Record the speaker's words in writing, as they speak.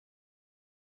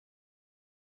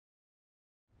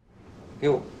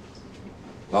哟，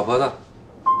老婆子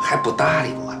还不搭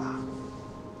理我了？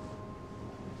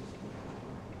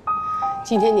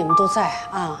今天你们都在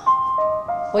啊，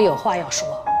我有话要说。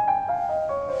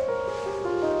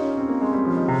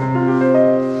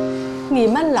你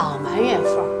们老埋怨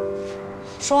凤儿，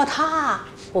说她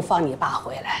不放你爸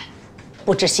回来，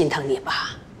不知心疼你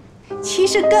爸。其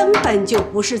实根本就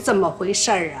不是这么回事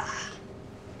儿啊！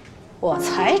我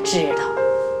才知道，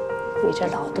你这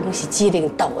老东西机灵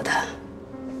抖的，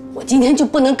我今天就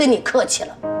不能跟你客气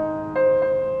了。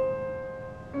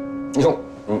哟，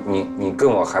你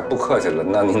跟我还不客气了？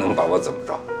那你能把我怎么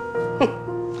着？哼，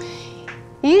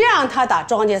一让他打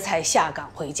庄稼菜下岗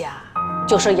回家，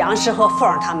就说杨氏和凤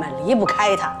儿他们离不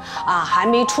开他啊，还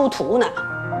没出徒呢。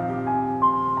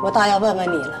我倒要问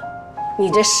问你了，你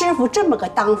这师傅这么个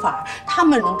当法，他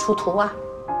们能出徒啊？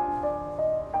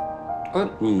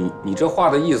你这话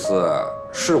的意思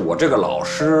是我这个老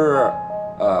师，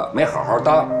没好好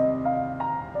当？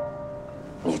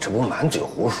你这不满嘴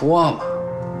胡说吗？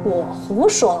我胡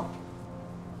说。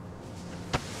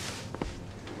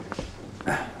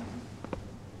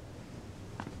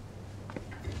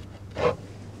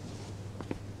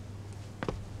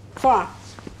凤儿，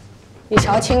你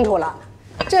瞧清楚了，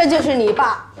这就是你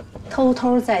爸偷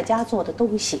偷在家做的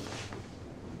东西。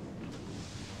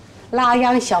拉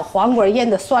秧小黄瓜腌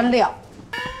的酸料。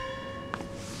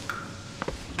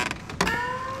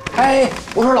哎，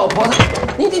我说老婆子，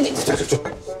你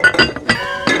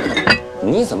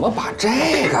你怎么把这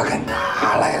个给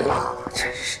拿来了？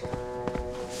真是。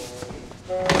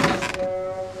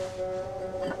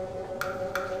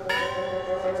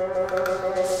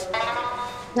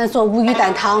那做乌鱼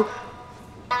蛋汤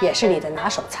也是你的拿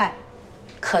手菜，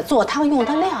可做汤用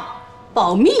的料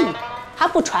保密，还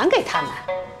不传给他们。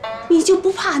你就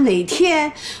不怕哪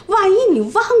天万一你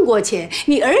忘过去，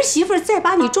你儿媳妇再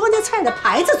把你庄稼菜的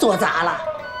牌子做砸了？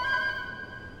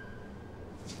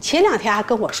前2天还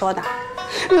跟我说呢，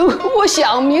我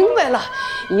想明白了，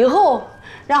以后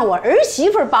让我儿媳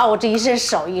妇把我这一身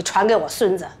手艺传给我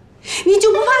孙子，你就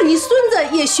不怕你孙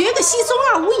子也学个稀松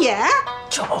二五眼？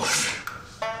就是，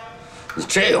你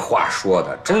这话说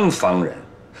的真方人。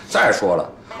再说了，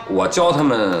我教他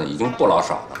们已经不老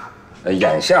少了，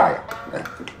眼下呀，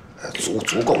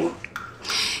足够用。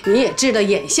你也知道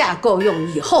眼下够用，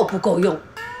以后不够用。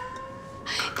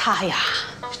他呀，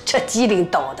这机灵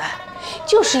抖的，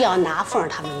就是要拿凤儿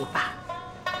他们一把，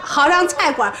好让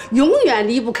菜馆永远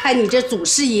离不开你这祖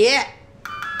师爷。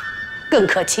更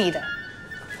可气的，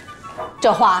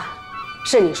这话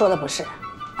是你说的不是？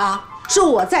啊，说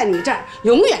我在你这儿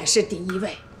永远是第一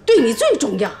位，对你最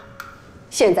重要。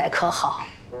现在可好，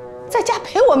在家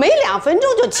陪我没2分钟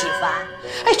就起烦，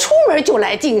哎，出门就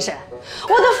来精神，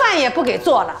我的饭也不给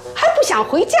做了，还不想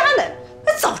回家了。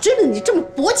早知道你这么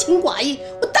薄情寡义，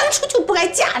我当初就不该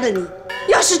嫁了你。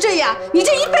要是这样，你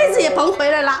这一辈子也甭回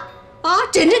来了啊！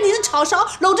枕着你的炒勺，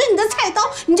搂着你的菜刀，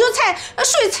你就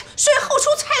睡后厨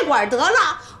菜馆得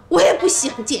了，我也不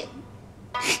想见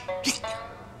你。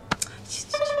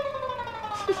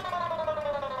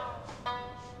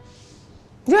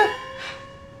你看，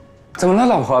怎么了，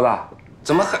老婆子？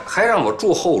怎么还让我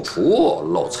住后厨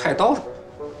搂菜刀？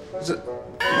这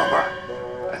老伴儿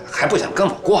还不想跟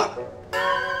我过了？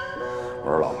我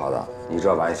说老婆子，你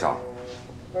这玩笑，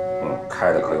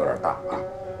开的可有点大啊！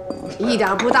一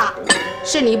点不大，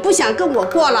是你不想跟我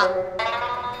过了。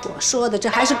我说的这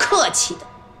还是客气的。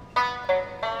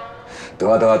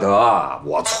得，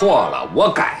我错了，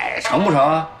我改成不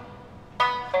成？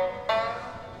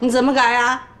你怎么改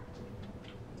啊？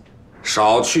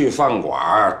少去饭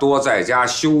馆，多在家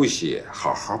休息，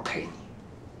好好陪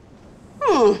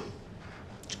你。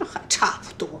这还差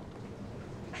不多。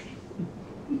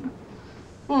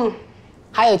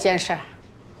还有件事儿，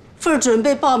凤儿准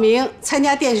备报名参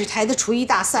加电视台的厨艺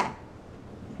大赛，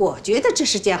我觉得这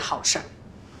是件好事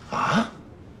儿。啊，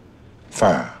凤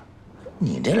儿，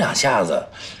你这2下子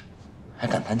还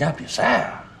敢参加比赛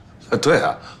啊？对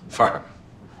啊，凤儿，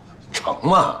成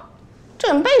吗？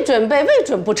准备，未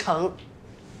准不成。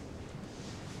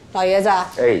老爷子，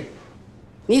哎，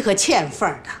你可欠凤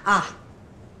儿的啊！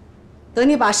等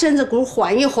你把身子骨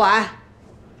缓一缓，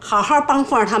好好帮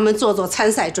凤儿他们做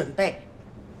参赛准备。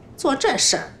做这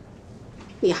事儿，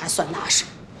你还算拿手？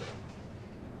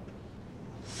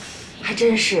还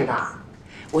真是的，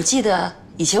我记得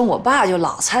以前我爸就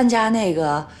老参加那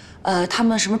个，他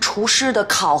们什么厨师的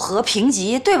考核评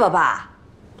级，对吧，爸？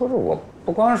不是，我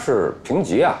不光是评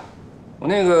级啊，我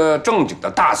那个正经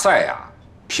的大赛啊，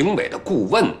评委的顾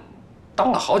问，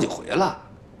当了好几回了。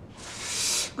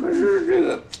可是这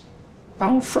个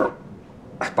帮凤儿，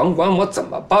甭管我怎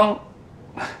么帮，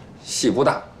戏不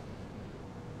大。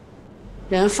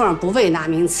人凤不为拿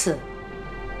名次，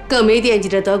更没惦记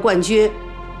着得冠军，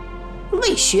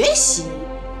为学习。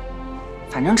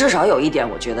反正至少有一点，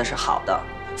我觉得是好的。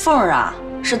凤儿啊，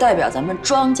是代表咱们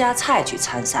庄家菜去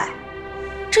参赛，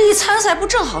这一参赛不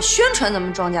正好宣传咱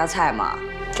们庄家菜吗？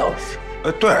就是。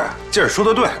对，劲儿说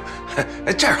的对，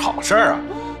哎，这是好事儿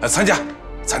啊！参加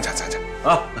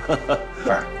啊！不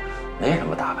是，没什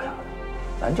么大不了的，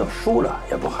咱就输了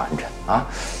也不寒碜啊，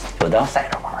就当赛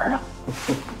着玩呢。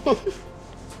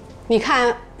你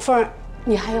看，凤儿，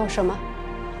你还有什么？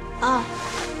啊，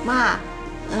妈，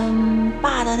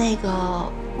爸的那个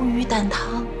乌鱼蛋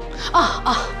汤。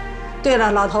对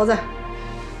了，老头子，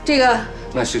这个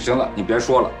那行了，你别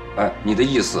说了，哎，你的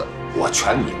意思我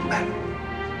全明白了。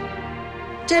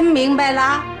真明白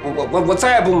啦？我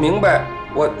再不明白，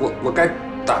我该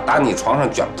打你床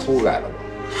上卷铺盖了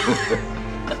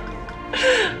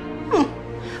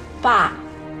吧？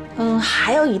爸，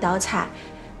还有一道菜，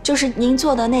就是您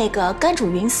做的那个干煮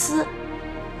云丝，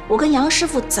我跟杨师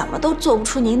傅怎么都做不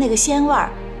出您那个鲜味儿，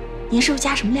您是不是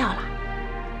加什么料了？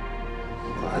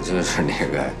我就是那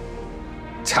个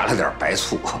加了点白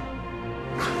醋。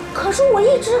可是我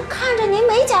一直看着您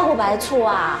没加过白醋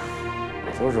啊。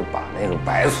我就是把那个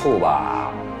白醋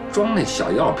吧装那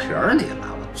小药瓶里了，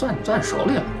我攥手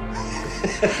里了。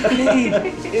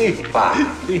爸，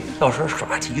要说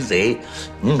耍鸡贼，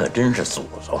您可真是祖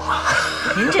宗啊！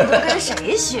您这都跟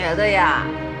谁学的呀？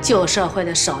旧社会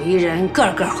的手艺人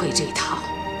个个会这套。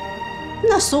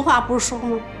那俗话不是说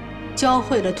吗？教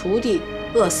会了徒弟，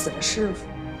饿死了师傅。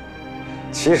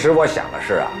其实我想的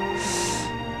是啊，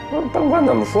甭管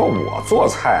怎么说，我做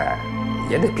菜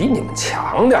也得比你们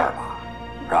强点吧。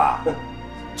是吧？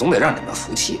总得让你们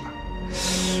服气吧。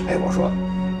哎，我说，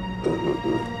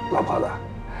老婆子，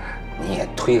你也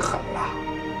忒狠了。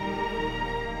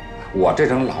我这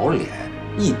张老脸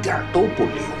一点都不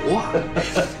留啊！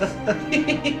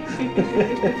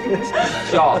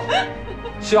笑。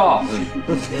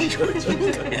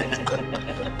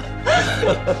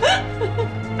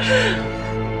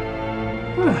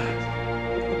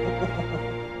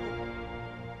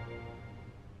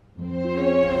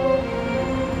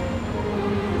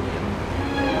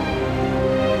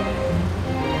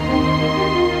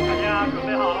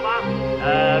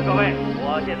各位，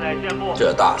我现在宣布，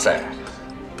这大赛，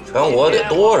全国得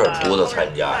多少厨子参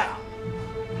加呀？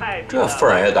这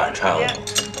份儿也敢掺和，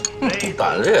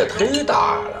胆子也忒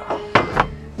大了。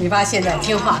你爸现在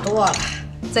听话多了，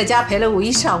在家陪了我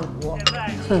一上午，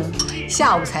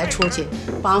下午才出去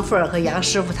帮凤儿和杨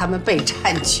师傅他们备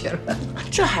战去了。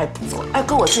这还不错。哎，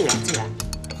哥，我自圆。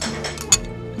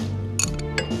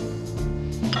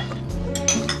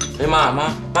哎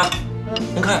妈，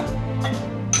您看。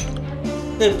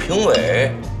那评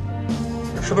委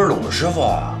是不是鲁师傅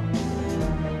啊？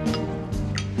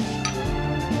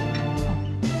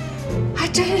还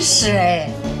真是哎，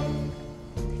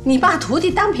你爸徒弟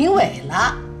当评委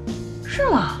了，是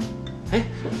吗？哎，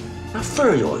那凤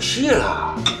儿有戏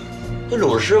了。这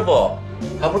鲁师傅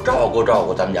还不照顾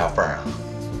咱们家凤儿啊？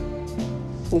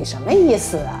你什么意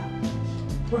思啊？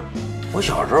不是，我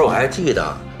小时候我还记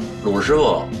得，鲁师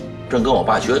傅正跟我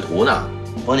爸学徒呢，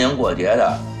逢年过节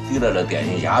的。提来了点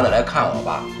心匣子来看我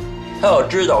爸，他要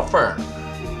知道凤儿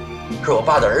是我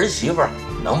爸的儿媳妇儿，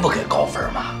能不给高分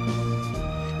吗？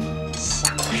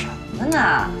想什么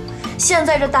呢？现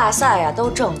在这大赛呀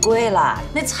都正规了，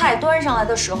那菜端上来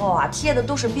的时候啊贴的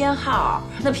都是编号，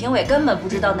那评委根本不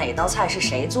知道哪道菜是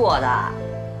谁做的。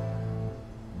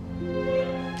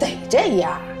得这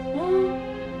样。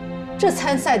这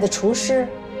参赛的厨师，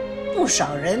不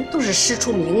少人都是师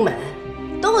出名门，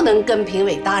都能跟评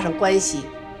委搭上关系。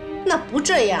那不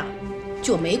这样，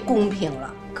就没公平了。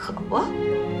可不，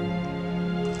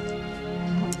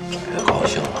别高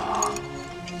兴了啊！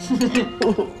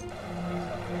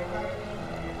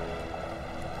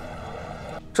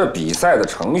这比赛的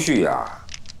程序呀，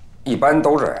一般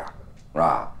都这样，是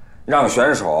吧？让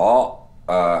选手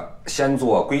先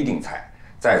做规定菜，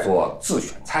再做自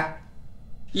选菜。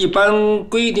一般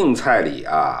规定菜里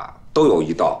啊，都有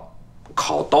一道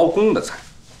烤刀工的菜。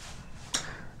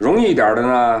容易点的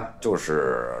呢，就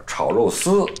是炒肉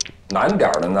丝；难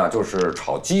点的呢，就是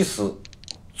炒鸡丝；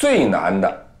最难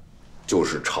的，就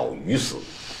是炒鱼丝。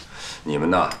你们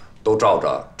呢，都照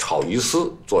着炒鱼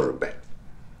丝做准备。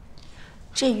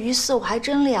这鱼丝我还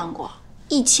真练过，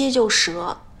一切就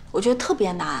折，我觉得特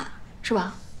别难，是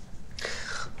吧？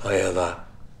老爷子，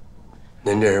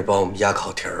您这是帮我们压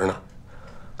考题呢，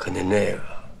可您这个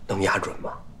能压准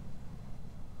吗？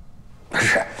不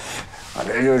是，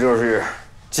这就是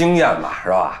经验嘛，是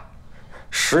吧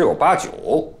？10有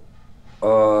89，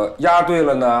压对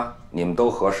了呢，你们都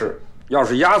合适；要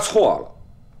是压错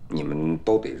了，你们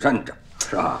都得认着，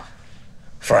是吧？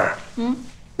凤儿，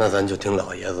那咱就听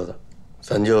老爷子的，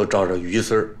咱就照着于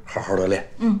丝好好的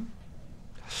练。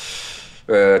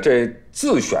这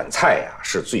自选菜呀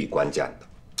是最关键的，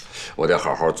我得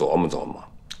好好琢磨琢磨，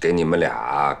给你们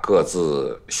俩各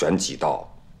自选几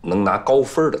道能拿高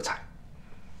分的菜。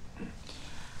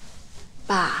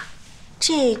爸，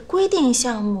这规定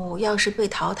项目要是被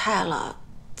淘汰了，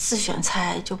自选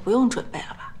菜就不用准备了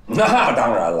吧？那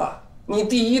当然了，你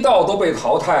第一道都被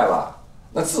淘汰了，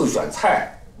那自选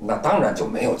菜那当然就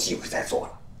没有机会再做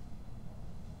了。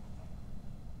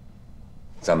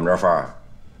怎么着，凤儿？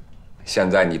现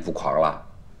在你不狂了，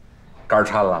肝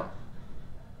颤了？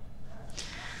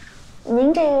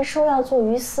您这一说要做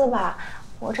鱼丝吧，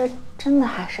我这真的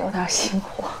还是有点心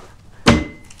慌。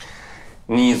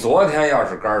你昨天要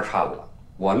是肝颤了，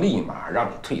我立马让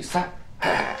你退赛。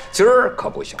哎，今儿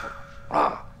可不行了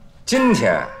啊！今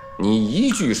天你一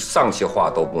句丧气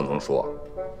话都不能说，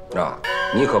啊，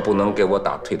你可不能给我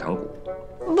打退堂鼓。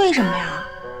为什么呀？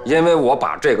因为我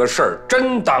把这个事儿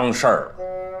真当事儿了。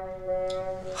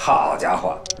好家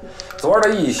伙，昨儿这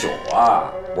一宿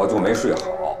啊，我就没睡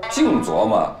好，净琢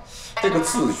磨这个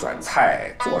自选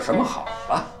菜做什么好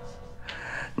啊。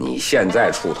你现在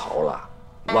出头了，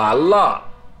晚了。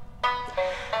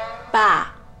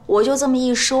爸，我就这么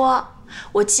一说，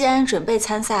我既然准备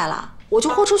参赛了，我就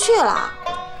豁出去了。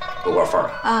不过凤儿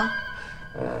啊，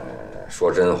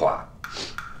说真话，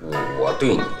我对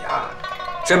你呀，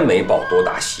真没抱多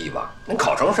大希望。你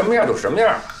考成什么样就什么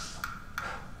样。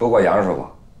不过杨师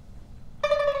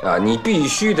傅，啊，你必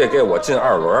须得给我进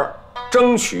2轮，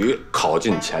争取考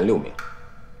进前6名。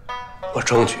我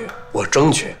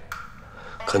争取，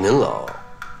可您老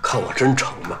看我真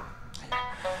成吗？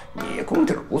你功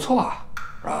底不错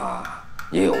啊，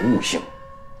也有悟性。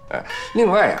哎，另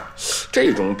外呀，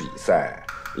这种比赛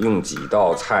用几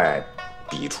道菜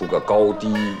比出个高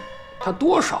低，它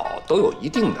多少都有一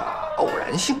定的偶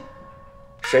然性。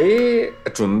谁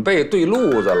准备对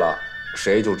路子了，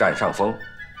谁就占上风。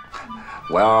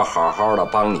我要好好的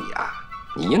帮你啊，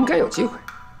你应该有机会。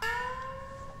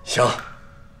行，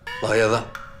老爷子，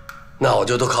那我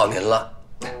就都靠您了。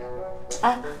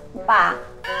哎，爸，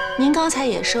您刚才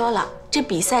也说了，这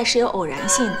比赛是有偶然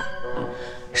性的，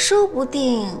说不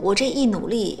定我这一努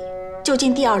力就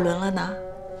进第2轮了呢。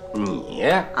你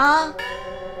啊，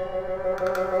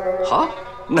好，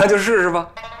那就试试吧。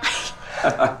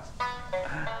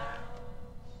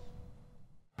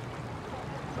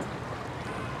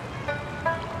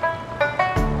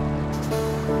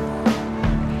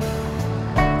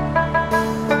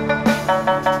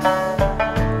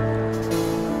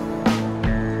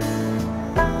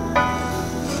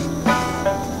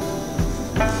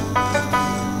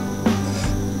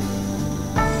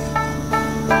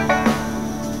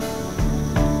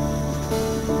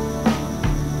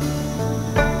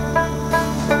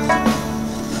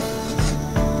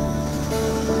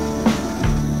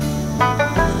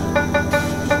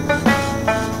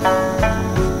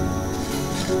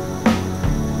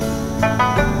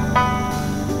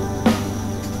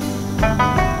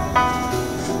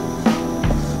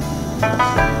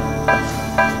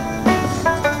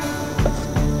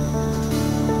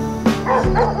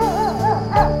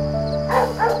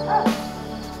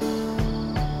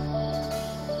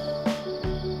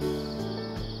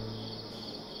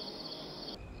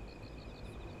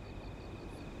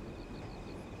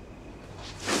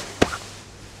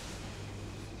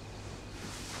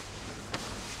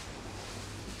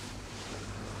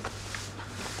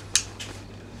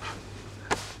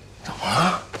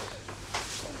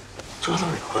折腾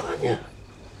什么呢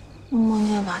你？梦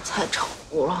见把菜炒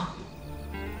糊了。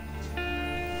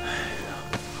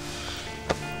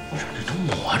我说这都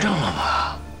魔怔了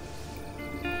吧？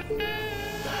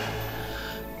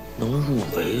能入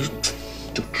围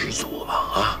就知足吧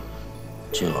啊！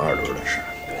进2轮的事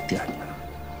别惦记了。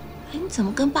哎，你怎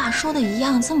么跟爸说的一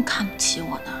样，这么看不起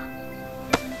我呢？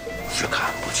不是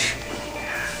看不起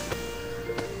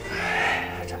你，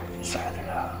哎，这比赛的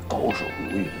人高手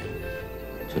如云，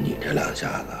就你这2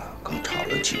下子刚炒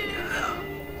了几年啊，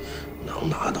能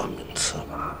拿到名次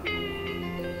吗？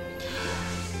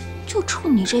就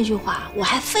冲你这句话，我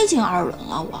还非进2轮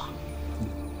了我。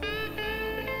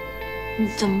你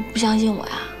怎么不相信我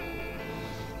呀？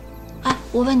哎，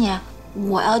我问你，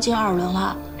我要进2轮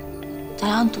了，咱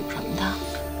俩赌什么的？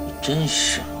你真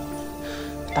行，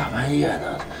大半夜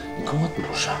的，你跟我赌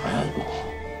什么呀赌？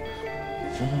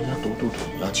行，赌，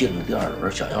你要进了第2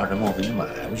轮，想要什么我给你买，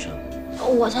不行？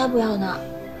我才不要呢！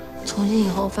从今以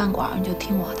后饭馆你就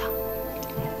听我的。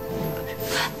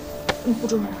你不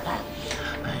准我来。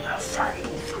哎呀，饭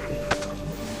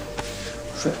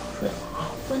都睡吧啊！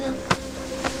不能。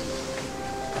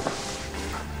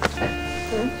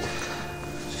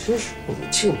其实你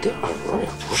进第二轮也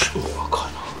不是没有可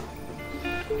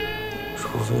能，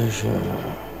除非是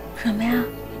什么呀？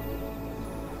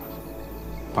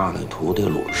爸那徒弟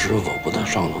鲁师傅不在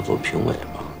上头做评委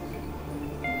吗？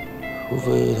除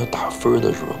非他打分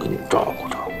的时候给你照顾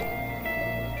照顾。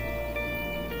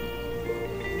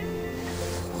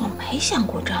我没想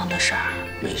过这样的事儿。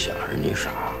没想着你傻，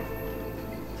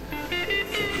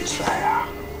这比赛啊，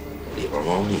里边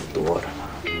猫腻多着呢。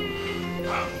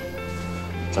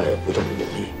咱也不这么容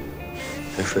易。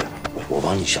先睡吧，我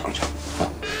帮你想想啊，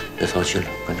别操心了，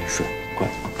赶紧睡，乖。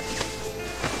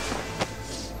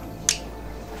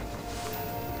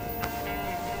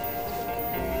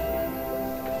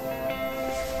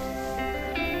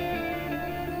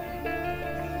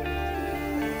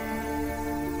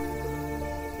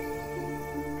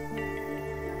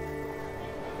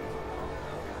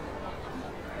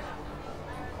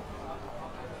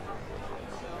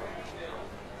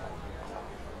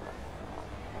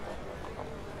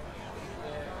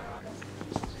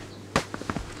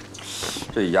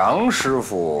这杨师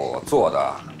傅做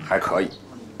的还可以，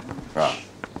是吧？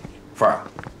凤儿啊，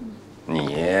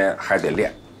你还得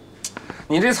练。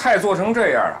你这菜做成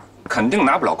这样啊，肯定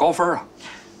拿不了高分啊。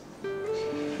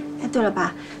哎，对了，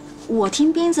爸，我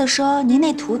听斌子说您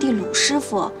那徒弟鲁师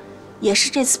傅也是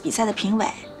这次比赛的评委。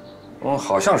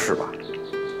好像是吧。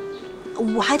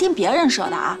我还听别人说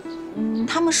的啊。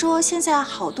他们说现在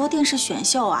好多电视选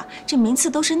秀啊，这名次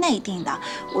都是内定的。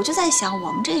我就在想，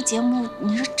我们这个节目，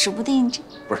你说指不定这……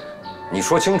不是，你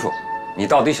说清楚，你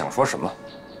到底想说什么？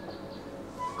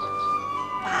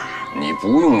爸，你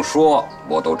不用说，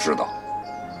我都知道。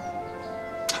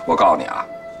我告诉你啊，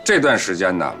这段时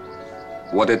间呢，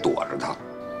我得躲着他，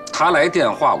他来电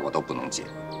话我都不能接。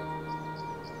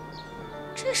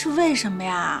这是为什么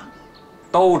呀？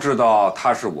都知道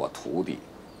他是我徒弟。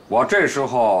我这时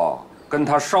候跟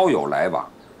他稍有来往，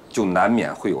就难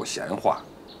免会有闲话，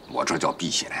我这叫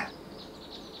避嫌。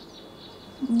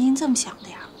您这么想的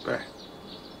呀？对，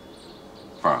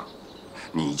凤儿，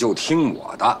你就听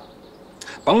我的，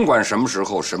甭管什么时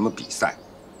候什么比赛，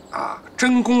啊，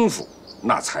真功夫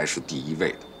那才是第一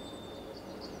位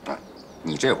的。啊，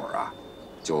你这会儿啊，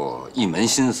就一门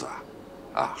心思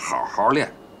啊，好好练，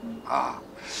啊，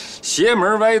邪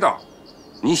门歪道，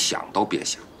你想都别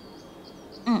想。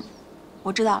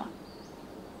我知道了。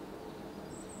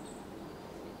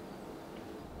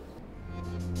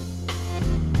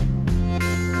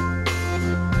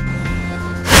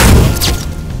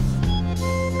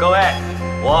各位，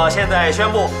我现在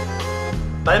宣布，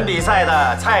本比赛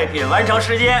的菜品完成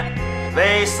时间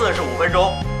为45分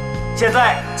钟，现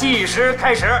在计时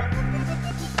开始。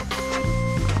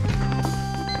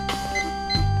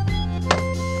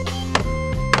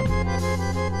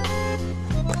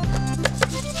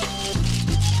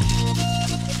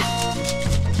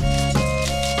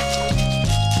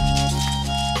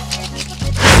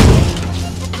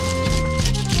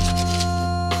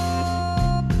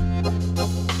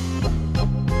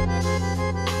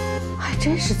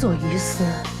真是做鱼丝，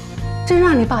真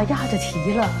让你爸压着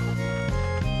提了。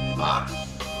妈，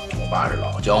我爸是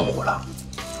老江湖了，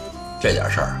这点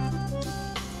事儿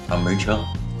他门儿清。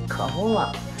可不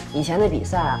嘛，以前的比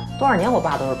赛啊，多少年我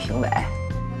爸都是评委，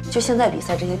就现在比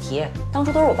赛这些题，当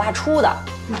初都是我爸出的。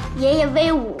爷爷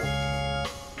威武。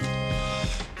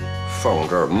凤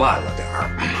这儿慢了点儿，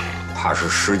怕是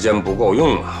时间不够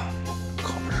用啊。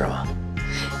可不是吗？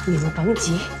你们甭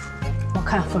急，我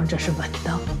看凤这是稳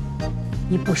当。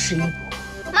一步是一步，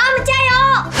妈妈加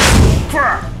油！凤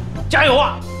儿，加油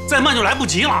啊！再慢就来不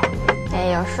及了。哎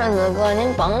呦，顺子哥，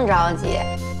您甭着急，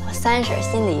我三婶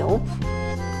心里有谱。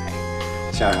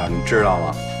先生，你知道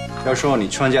吗？要说你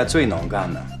全家最能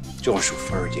干的，就是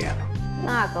凤儿姐了。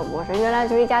那可不是，原来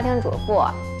就是一家庭主妇。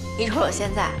你瞅瞅现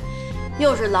在，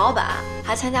又是老板，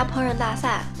还参加烹饪大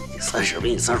赛。你三婶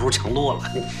比你三叔强多了，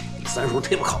你三叔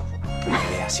忒不靠谱。美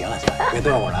丽呀，行了，别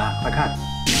对我了啊，快看。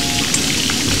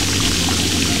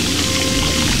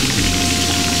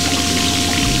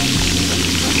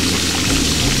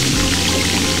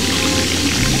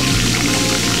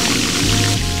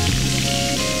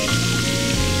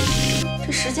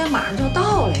时间马上就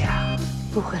到了呀，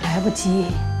不会来不及，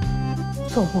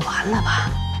做不完了吧？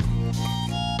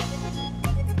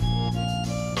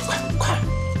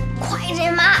快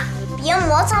点嘛，别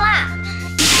磨蹭啦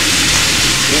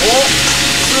5、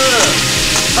4、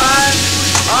3、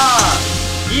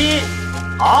2、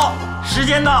1，好，时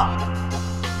间到。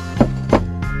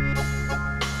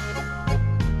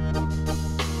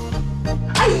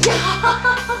哎呀，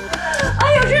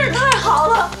哎呦，真是太好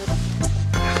了！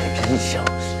还真行。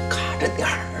着点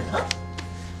儿呢。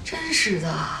真是的，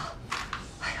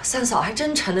哎呀，三嫂还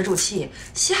真沉得住气，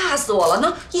吓死我了，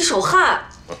能一手汗。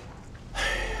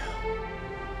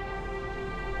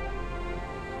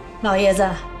老爷子，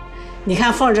你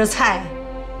看凤这菜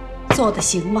做的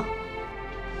行吗？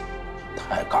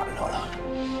太干溜了，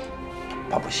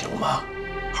那不行吗？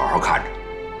好好看着。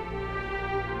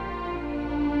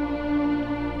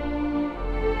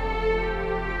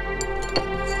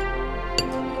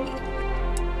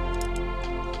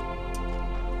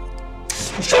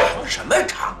你嚷什么嚷？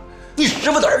你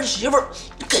师傅的儿媳妇，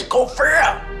你给高分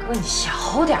啊！哥，你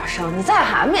小点声，你再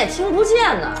喊我们也听不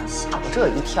见呢，吓我这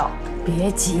一跳。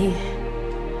别急，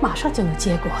马上就有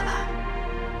结果了。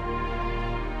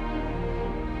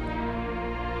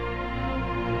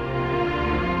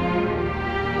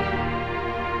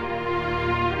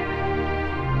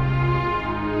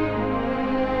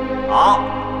好，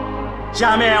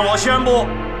下面我宣布，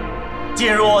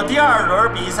进入第2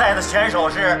轮比赛的选手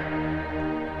是。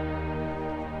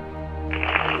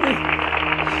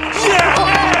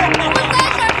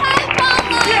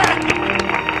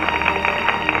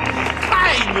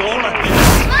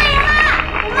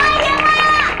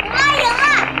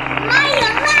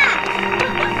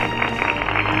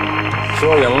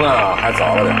说赢了还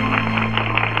早了点，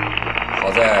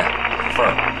好在凤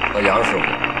儿和杨师傅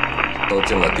都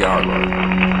进了第2轮。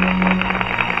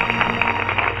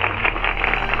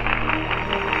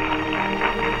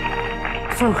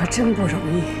凤可真不容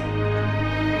易，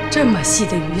这么细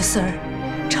的鱼丝儿，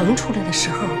盛出来的时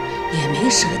候也没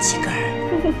折几根儿。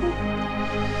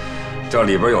这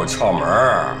里边有窍门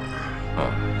儿，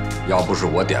要不是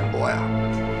我点拨呀，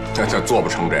这做不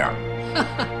成这样。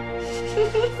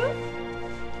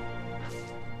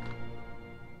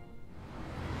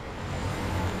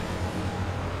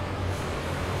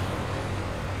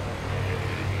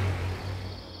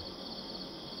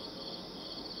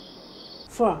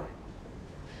凤儿，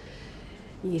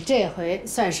你这回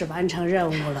算是完成任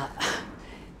务了，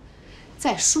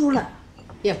再输了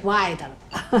也不碍的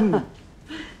了。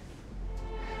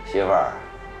媳妇儿，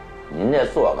您这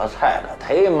做个菜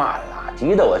可忒慢了，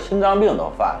急得我心脏病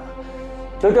都犯了。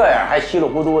就这样还稀里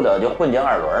糊涂的就混进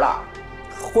2轮了？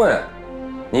混？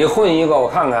你混一个我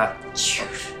看看。就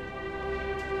是。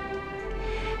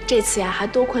这次呀，还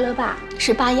多亏了爸，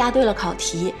是爸押对了考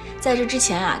题，在这之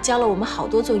前啊，教了我们好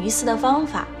多做鱼丝的方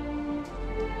法。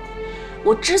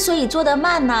我之所以做得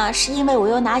慢呢，是因为我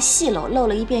又拿细篓漏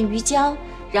了一遍鱼浆，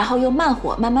然后又慢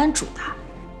火慢慢煮的。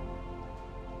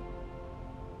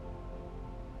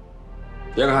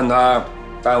别看它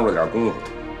耽误了点功夫，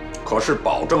可是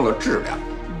保证了质量。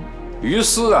鱼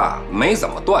丝啊没怎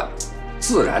么断，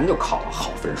自然就考了好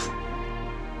分数。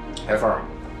哎，凤儿，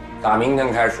打明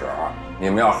天开始，你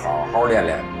们要好好练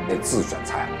练那自选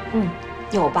菜。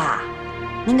有爸，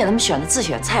您给他们选的自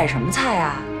选菜是什么菜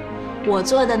啊？我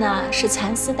做的呢是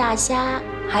蚕丝大虾，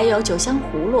还有酒香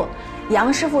葫芦。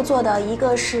杨师傅做的一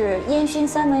个是烟熏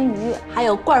三文鱼，还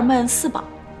有罐焖四宝。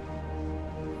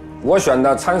我选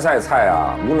的参赛菜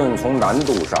啊，无论从难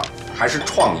度上还是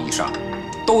创意上，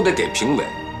都得给评委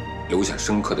留下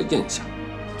深刻的印象。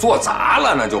做砸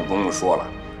了那就不用说了，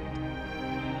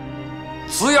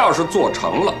只要是做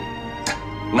成了，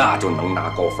那就能拿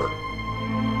高分。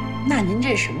那您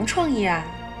这什么创意啊？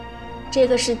这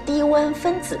个是低温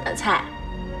分子的菜。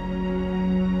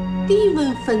低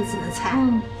温分子的菜，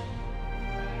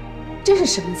这是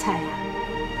什么菜呀？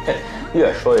嘿，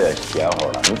越说越邪乎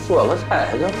了。你做个菜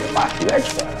还跟化学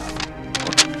去了？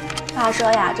爸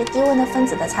说呀，这低温的分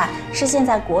子的菜是现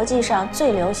在国际上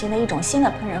最流行的一种新的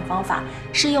烹饪方法，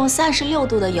是用36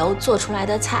度的油做出来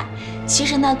的菜。其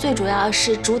实呢，最主要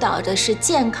是主导的是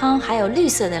健康还有绿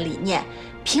色的理念，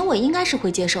评委应该是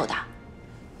会接受的。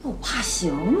我怕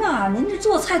行啊，您这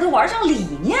做菜都玩上理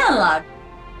念了。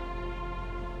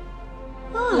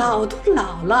老都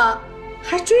老了，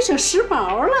还追上时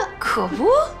髦了，可不。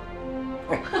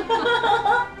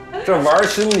这玩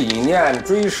新理念、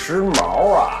追时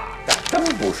髦啊，这真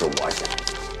不是我想的。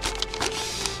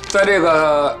在这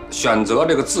个选择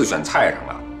这个自选菜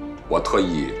上啊，我特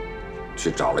意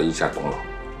去找了一下董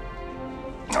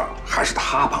老，还是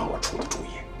他帮我出的主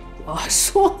意。我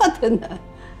说的呢。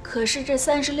可是这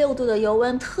36度的油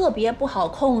温特别不好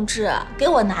控制，给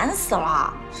我难死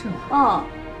了。是吗？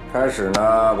开始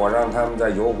呢，我让他们在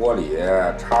油锅里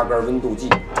插根温度计，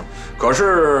可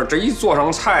是这一做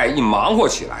上菜，一忙活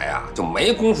起来呀，就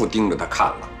没工夫盯着它看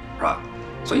了，是吧？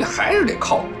所以还是得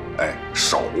靠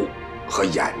手和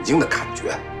眼睛的感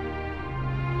觉。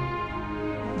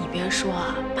你别说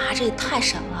啊，爸这太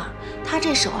神了，他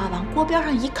这手啊往锅边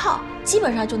上一靠，基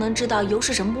本上就能知道油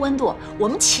是什么温度。我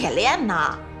们且练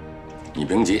呢。你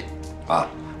甭急啊，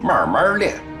慢慢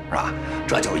练，是吧？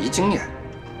这就是一经验。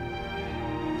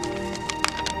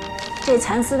这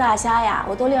蚕丝大虾呀，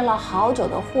我都练了好久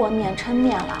的和面、抻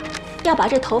面了。要把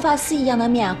这头发丝一样的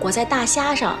面裹在大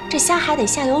虾上，这虾还得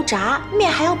下油炸，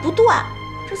面还要不断。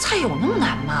这菜有那么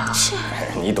难吗？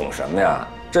你懂什么呀？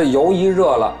这油一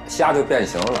热了，虾就变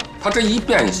形了。它这一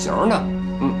变形呢，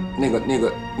那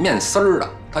个面丝儿的，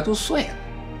它就碎了。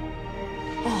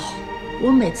哦，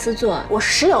我每次做，我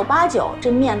10有89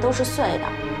这面都是碎的。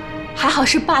还好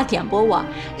是爸点拨我，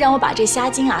让我把这虾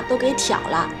筋啊都给挑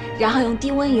了，然后用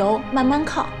低温油慢慢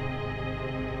烤。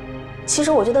其实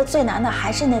我觉得最难的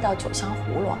还是那道酒香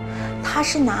葫芦，它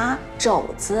是拿肘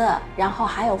子，然后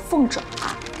还有凤爪，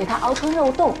给它熬成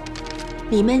肉冻，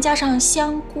里面加上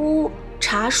香菇、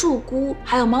茶树菇，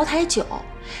还有茅台酒，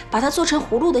把它做成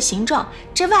葫芦的形状。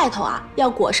这外头啊要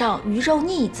裹上鱼肉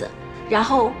腻子，然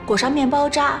后裹上面包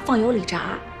渣，放油里炸。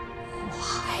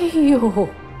哎呦，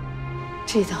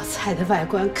这道菜的外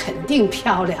观肯定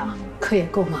漂亮，可也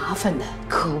够麻烦的。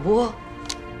可不，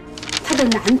它的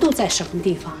难度在什么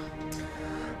地方？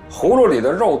葫芦里的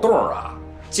肉冻啊，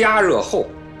加热后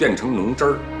变成浓汁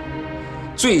儿。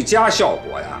最佳效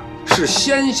果呀，是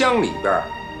鲜香里边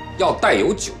要带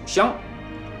有酒香。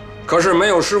可是没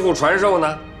有师傅传授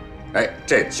呢，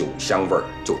这酒香味儿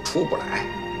就出不来。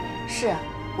是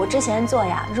我之前做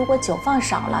呀，如果酒放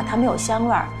少了，它没有香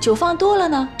味儿；酒放多了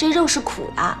呢，这肉是苦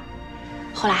的。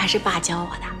后来还是爸教我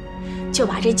的，就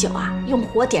把这酒啊用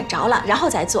火点着了，然后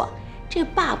再做。这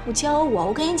爸不教我，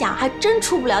我跟你讲，还真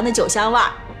出不了那酒香味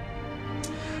儿。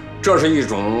这是一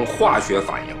种化学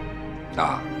反应，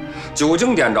啊，酒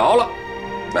精点着了，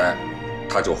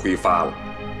它就挥发了；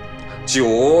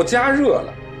酒加热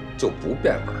了就不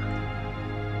变味儿。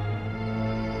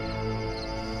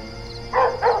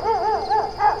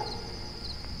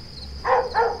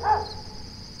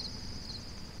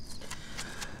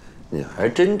你还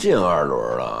真进2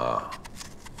轮了啊！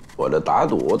我这打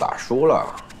赌打输了。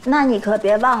那你可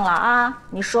别忘了啊，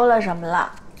你说了什么了？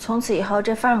从此以后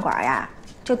这饭馆呀，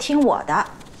就听我的。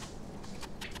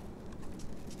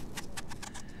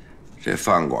这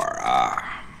饭馆啊，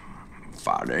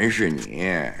法人是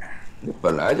你，你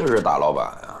本来就是大老板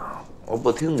啊，我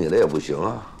不听你的也不行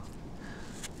啊。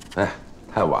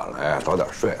太晚了呀，早点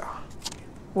睡啊。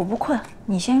我不困，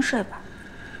你先睡吧。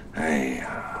哎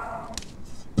呀，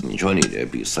你说你这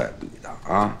比赛比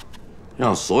的啊，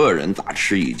让所有人大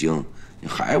吃一惊，你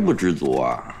还不知足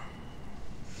啊？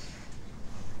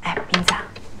哎，斌子，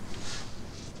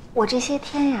我这些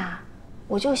天呀，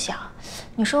我就想，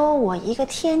你说我一个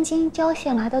天津郊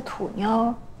县来的土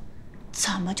妞，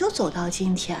怎么就走到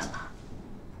今天了？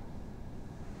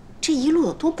这一路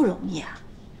有多不容易啊！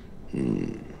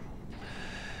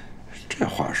这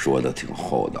话说的挺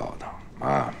厚道的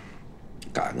啊，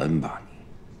感恩吧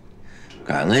你，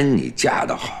感恩你嫁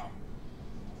得好，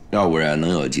要不然能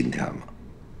有今天吗？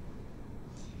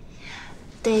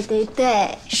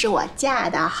对，是我嫁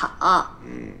得好。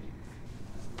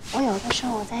我有的时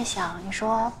候我在想，你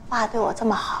说爸对我这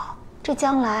么好，这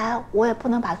将来我也不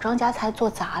能把庄稼菜做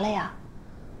砸了呀，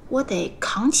我得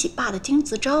扛起爸的金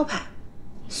字招牌。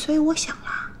所以我想了，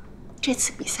这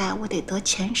次比赛我得得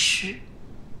前10。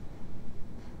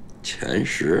前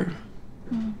10？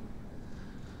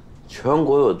全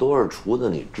国有多少厨子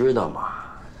你知道吗？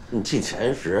你进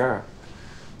前10，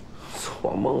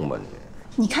做梦吧你！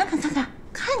你看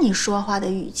你说话的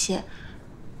语气，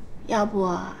要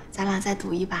不咱俩再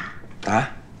赌一把？打，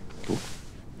赌。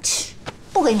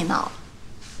不跟你闹了，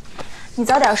你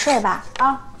早点睡吧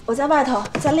啊！我在外头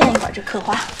再练一会儿这刻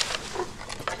花。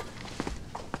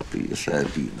比赛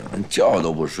比的觉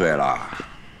都不睡了。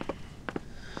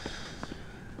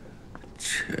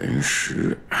前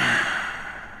10。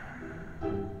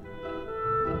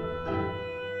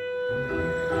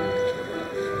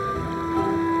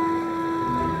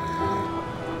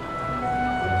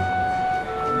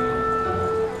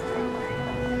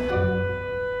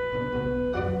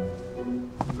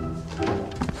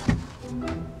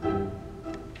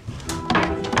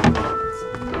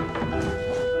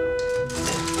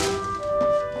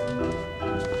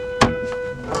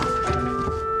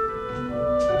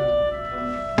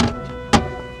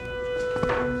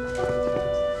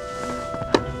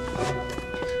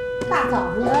大早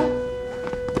上的，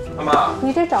干嘛？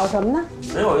你这找什么呢？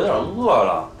没有，有点饿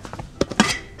了，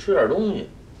吃点东西。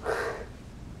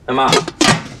哎妈，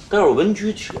待会儿文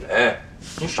居起来，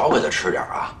您少给他吃点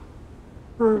啊。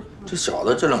这小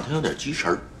子这2天有点急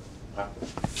神儿。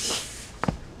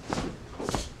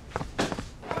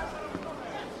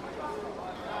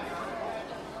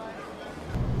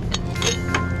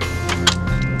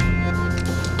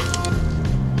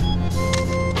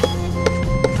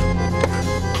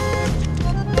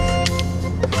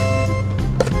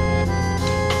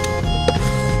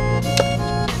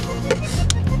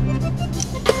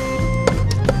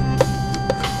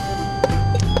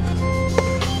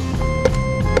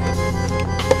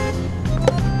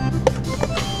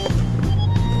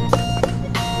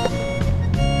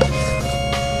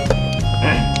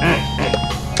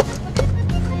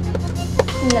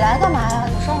干嘛呀？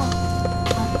有事吗？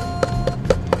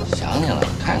想你了，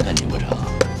看看你不成？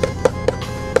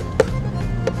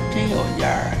真有样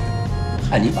儿，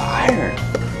看你拔似的。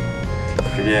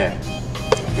师姐，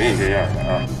没你这样的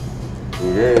啊！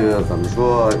你这个怎么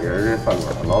说也是这饭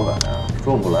馆的老板啊，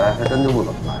说不来还真就不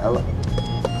怎么来了。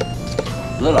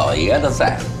死老爷子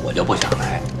在，我就不想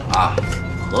来啊，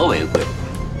和为贵。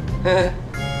嘿，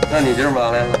那你今儿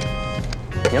嘛来了？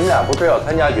你们俩不是要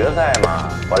参加决赛吗？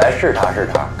我来视察视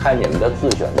察，看你们的自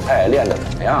选菜练得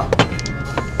怎么样。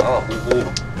马马虎虎吧，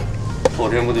后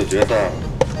天不就决赛了，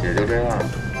也就这样。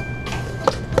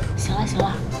行了行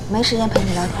了，没时间陪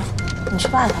你聊天，你去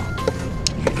外头。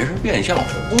你这是变相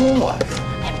哄我呀！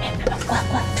哎，别，过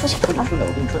来，出去。出来，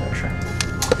我跟你说点事儿。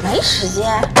没时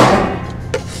间。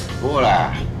出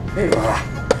来。那边来，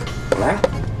我来了。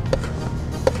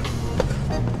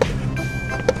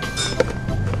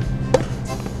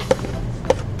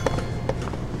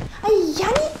哎呀，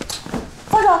你，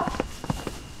方总，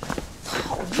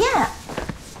讨厌！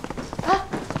哎，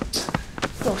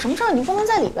有什么事儿你不能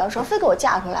在里边说，非给我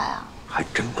架出来啊？还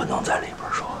真不能在里边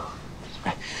说。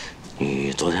哎，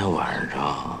你昨天晚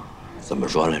上怎么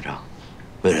说来着？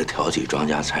为了挑起庄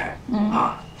稼菜，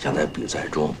想在比赛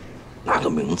中拿个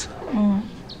名次。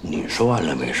你说完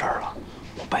了没事了，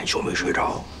我半宿没睡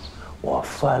着，我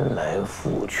翻来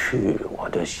覆去，我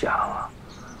就想啊，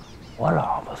我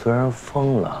老婆虽然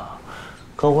疯了，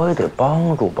可我也得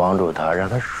帮助她，让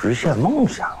她实现梦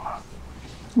想啊。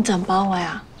你怎么帮我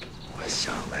呀？我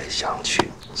想来想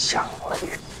去，想了一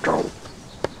招。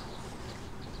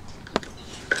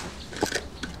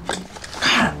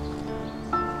看，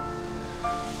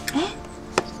哎，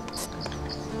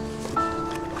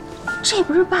这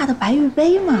不是爸的白玉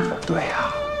杯吗？对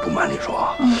呀，不瞒你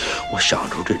说，我想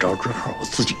出这招之后，我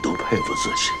自己都佩服自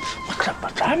己，我怎么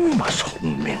这么聪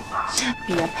明啊？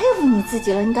别佩服你自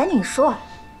己了，你赶紧说。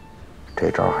这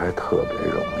招还特别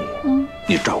容易，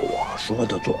你照我说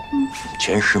的做，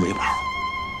前10没跑。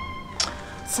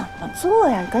怎么做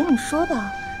呀？赶紧说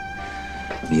吧。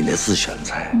你那自选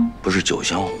菜不是酒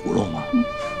香葫芦吗？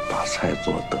把菜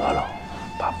做得了，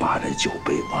把爸的酒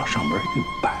杯往上面一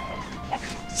摆，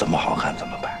怎么好看怎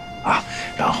么摆啊！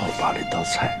然后把这道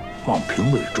菜往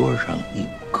评委桌上一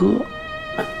搁，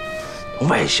从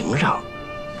外形上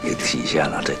也体现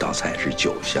了这道菜是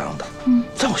酒香的，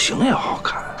造型也好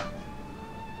看。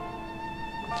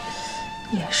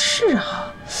也是哈，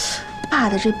爸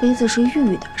的这杯子是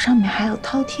玉的，上面还有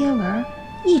饕餮纹，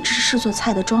一直是做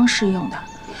菜的装饰用的。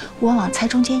我往菜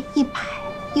中间一摆，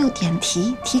又点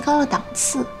题，提高了档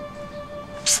次。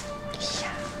哎呀，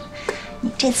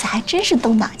你这次还真是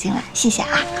动脑筋了，谢谢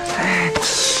啊！哎，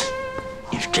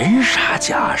你真傻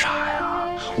假傻呀！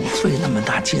我费那么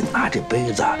大劲拿这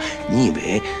杯子，你以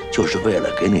为就是为了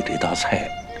给你这道菜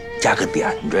加个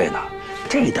点缀呢？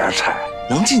这点菜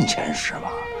能进前10吗？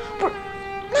不是，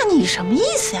那你什么意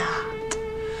思呀？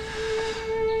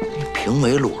你评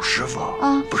委鲁师傅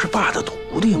不是爸的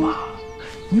徒弟吗？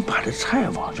你把这菜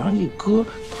往上一搁，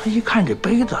他一看这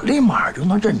杯子，立马就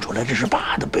能认出来这是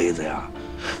爸的杯子呀，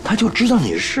他就知道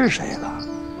你是谁了。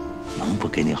能不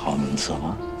给你好名次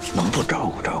吗？能不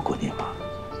照顾你吗？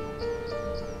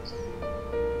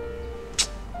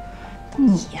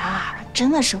你呀，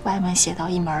真的是歪门邪道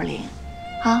一门灵，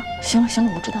啊！行了，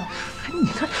我知道了。哎，你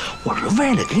看，我是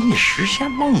为了给你实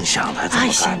现梦想才这么干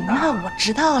的。行了，我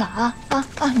知道了啊！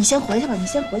你先回去吧，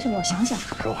我想想。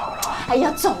收好了啊！哎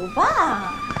呀，走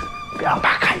吧。别让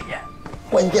爸看一眼，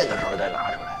关键的时候再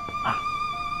拿出来啊！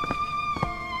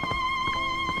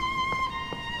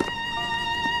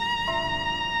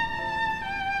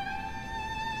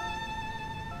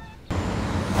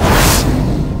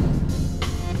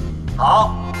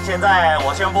好，现在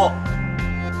我宣布，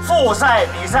复赛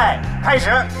比赛开始。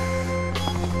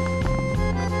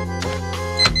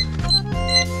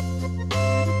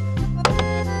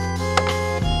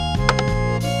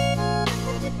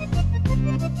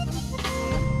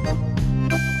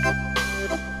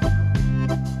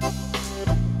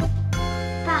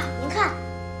爸，您看，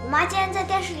我妈今天在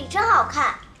电视里真好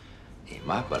看。你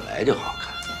妈本来就好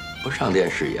看，不上电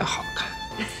视也好看。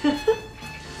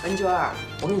文娟儿，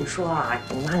我跟你说啊，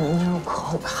你妈年轻时候可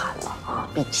好看了啊，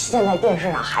比现在电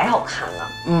视上还好看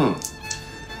呢。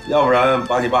要不然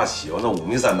把你爸喜欢的五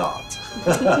迷三道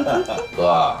的。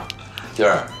哥，今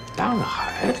儿当着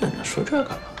孩子呢，说这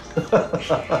干嘛？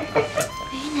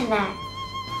哎，奶奶，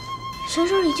选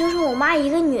手里就剩我妈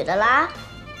一个女的啦。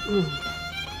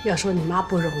要说你妈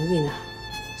不容易呢，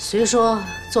虽说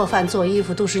做饭做衣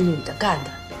服都是女的干的，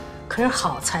可是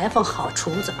好裁缝、好厨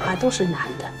子还都是男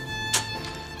的。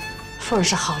凤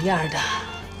是好样的。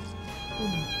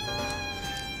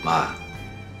妈，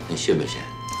你信不信？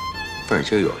份儿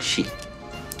就有戏。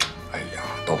哎呀，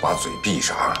都把嘴闭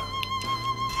上，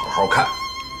好好看。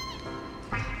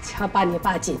瞧把你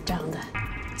爸紧张的，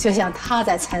就像他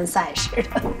在参赛似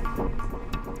的。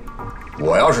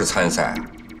我要是参赛，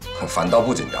反倒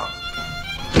不紧张。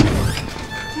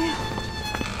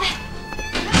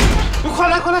快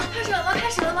来快来！开始了吗？开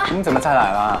始了吗？你怎么才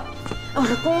来了？我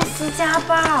是公司加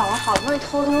班，我好不容易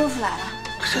偷溜出来了。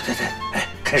对，哎，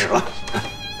开始了。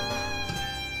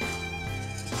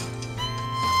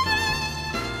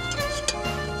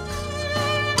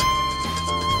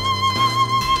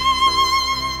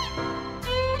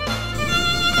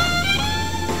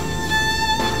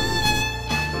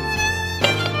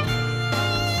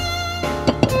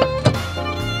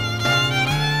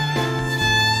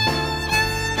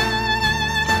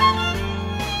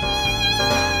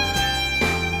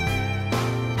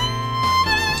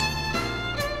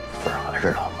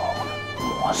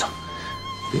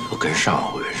跟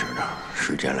上回似的，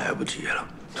时间来不及了。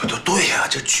对呀，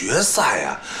这决赛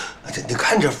呀，你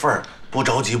看这份儿不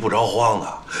着急不着慌的。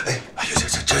哎呀，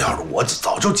这要是我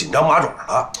早就紧张麻爪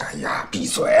了。哎呀，闭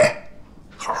嘴，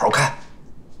好好看。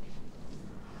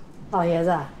老爷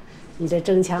子，你这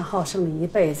争强好胜了一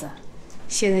辈子，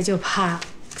现在就怕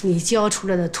你教出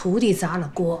来的徒弟砸了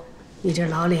锅，你这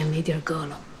老脸没地儿搁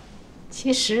了。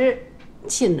其实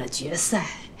进了决赛，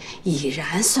已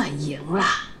然算赢了。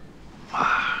妈，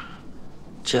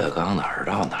这刚哪儿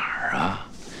到哪儿啊？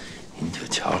您就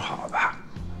瞧好吧。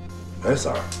哎，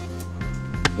三儿，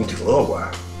你挺乐观。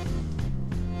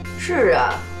是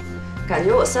啊，感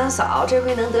觉我三嫂这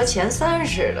回能得前3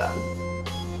似的。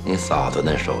你嫂子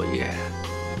那手艺，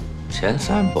前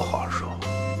3不好说，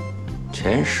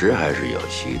前10还是有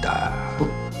戏的。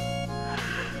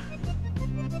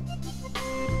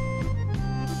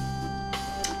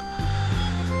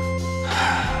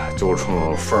就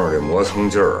冲缝儿这磨蹭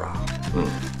劲儿啊，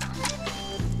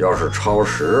要是超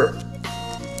10，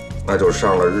那就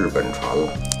上了日本船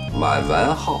了，满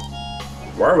完号，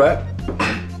玩完。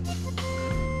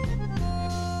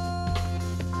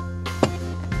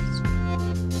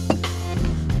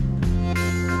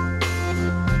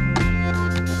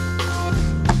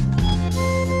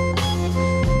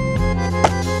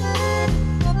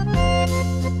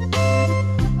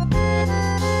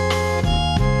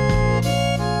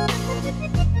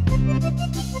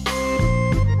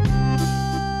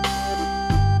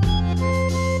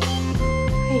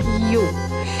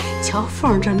瞧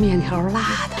凤这面条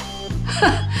拉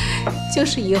的，就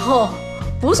是以后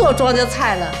不做庄稼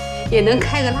菜了，也能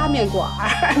开个拉面馆儿。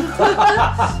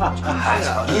还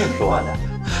瞧你说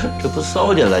的，这不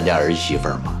糟践咱家儿媳妇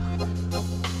吗？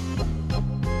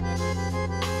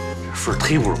这份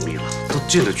忒不容易了，都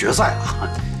进了决赛了。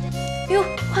哟，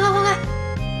快看快看，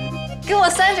给我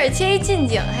三婶切一近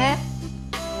景嘿！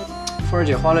凤儿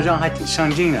姐化了妆还挺上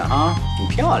镜的啊，挺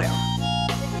漂亮。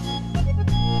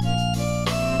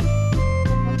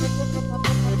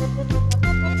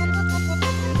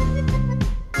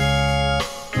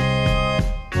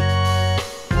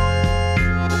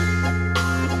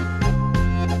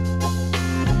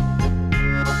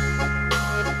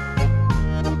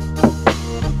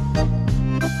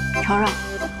瞅瞅，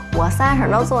我三婶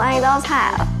都做完一道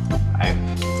菜了。哎，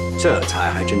这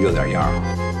菜还真有点样啊！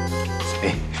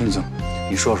哎，孙总，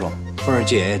你说说，凤儿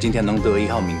姐今天能得1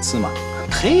号名次吗？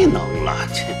忒能了，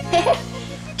嘿嘿，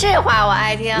这话我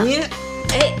爱听。你，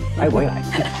哎，来我也来，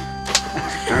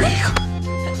这儿一个。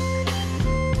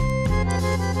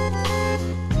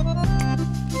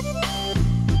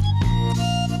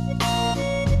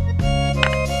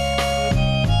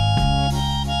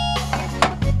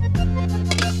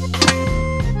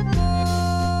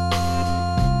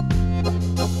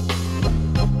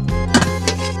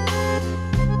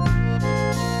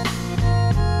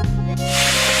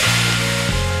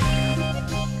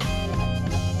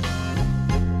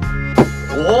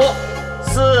5、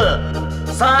4、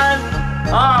3、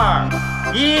2、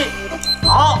1，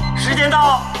好，时间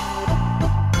到。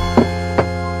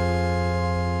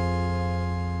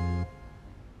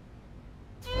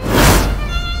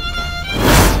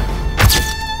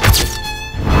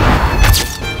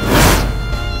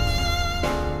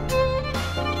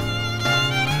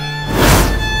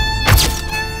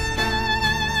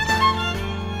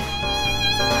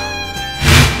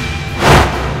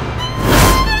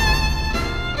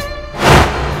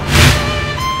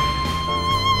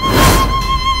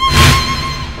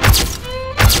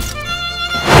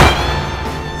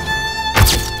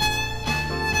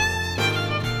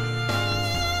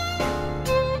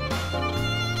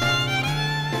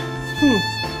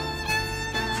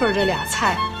凤儿这俩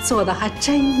菜做的还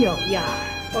真有样儿。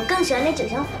我更喜欢那9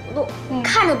香葫芦，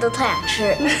看着都特想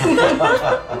吃。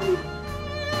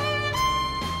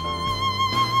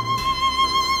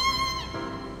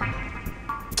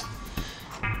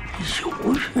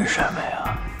犹豫什么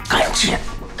呀？赶紧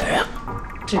的呀！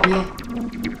志斌，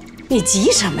你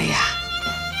急什么呀？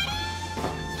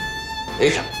没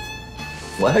什么，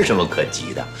我有什么可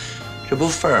急的？这不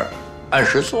份儿按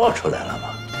时做出来了吗？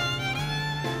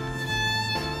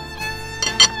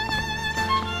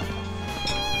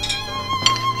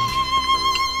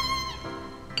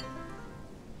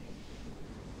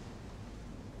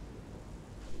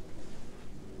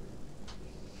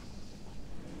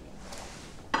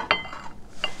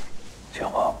小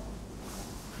王，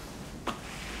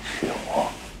小王，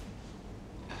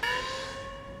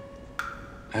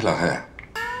哎，老黑，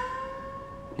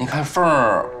你看凤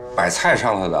儿摆菜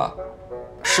上头的，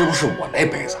是不是我那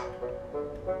杯子？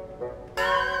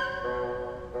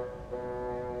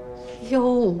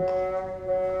哟，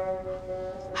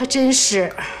还真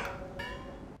是。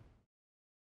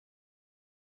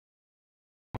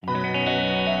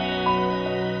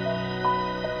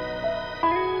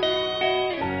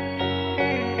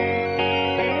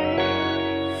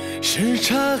是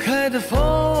岔开的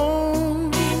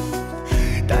风，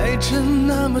带着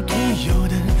那么独有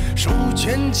的书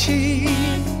卷气，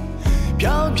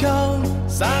飘飘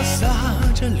洒洒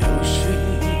着流水，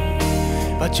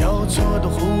把交错的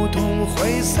胡同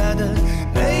挥洒的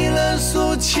没了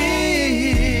俗气。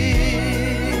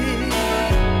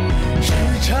是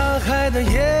岔开的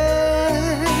夜，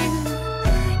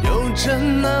有着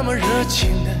那么热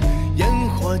情的烟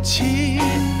火气，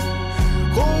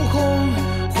红红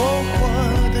火火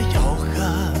的吆喝，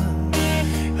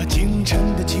和京城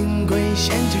的金龟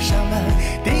衔接上了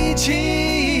地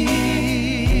气。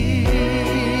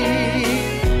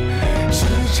是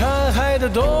岔海的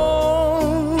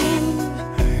冬，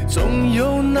总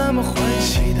有那么欢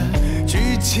喜的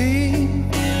剧情，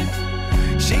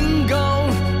兴高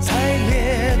采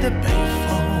烈的北风，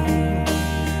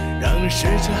让是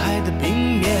岔海的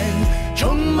冰面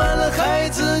充满了孩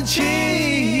子气。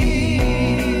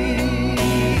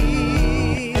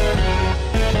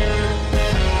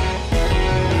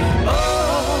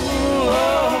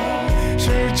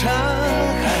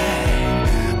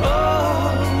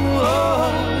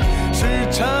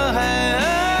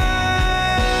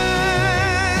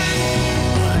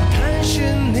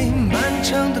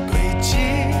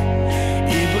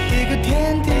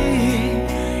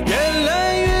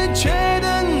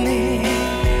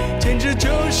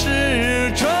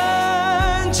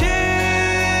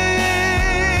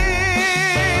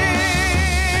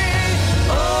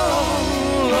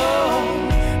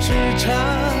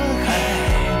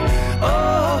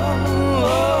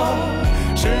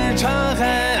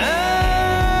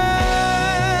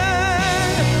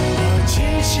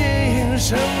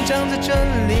生长在这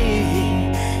里，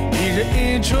一人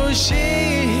一出戏，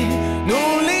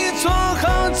努力做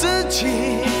好自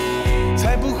己。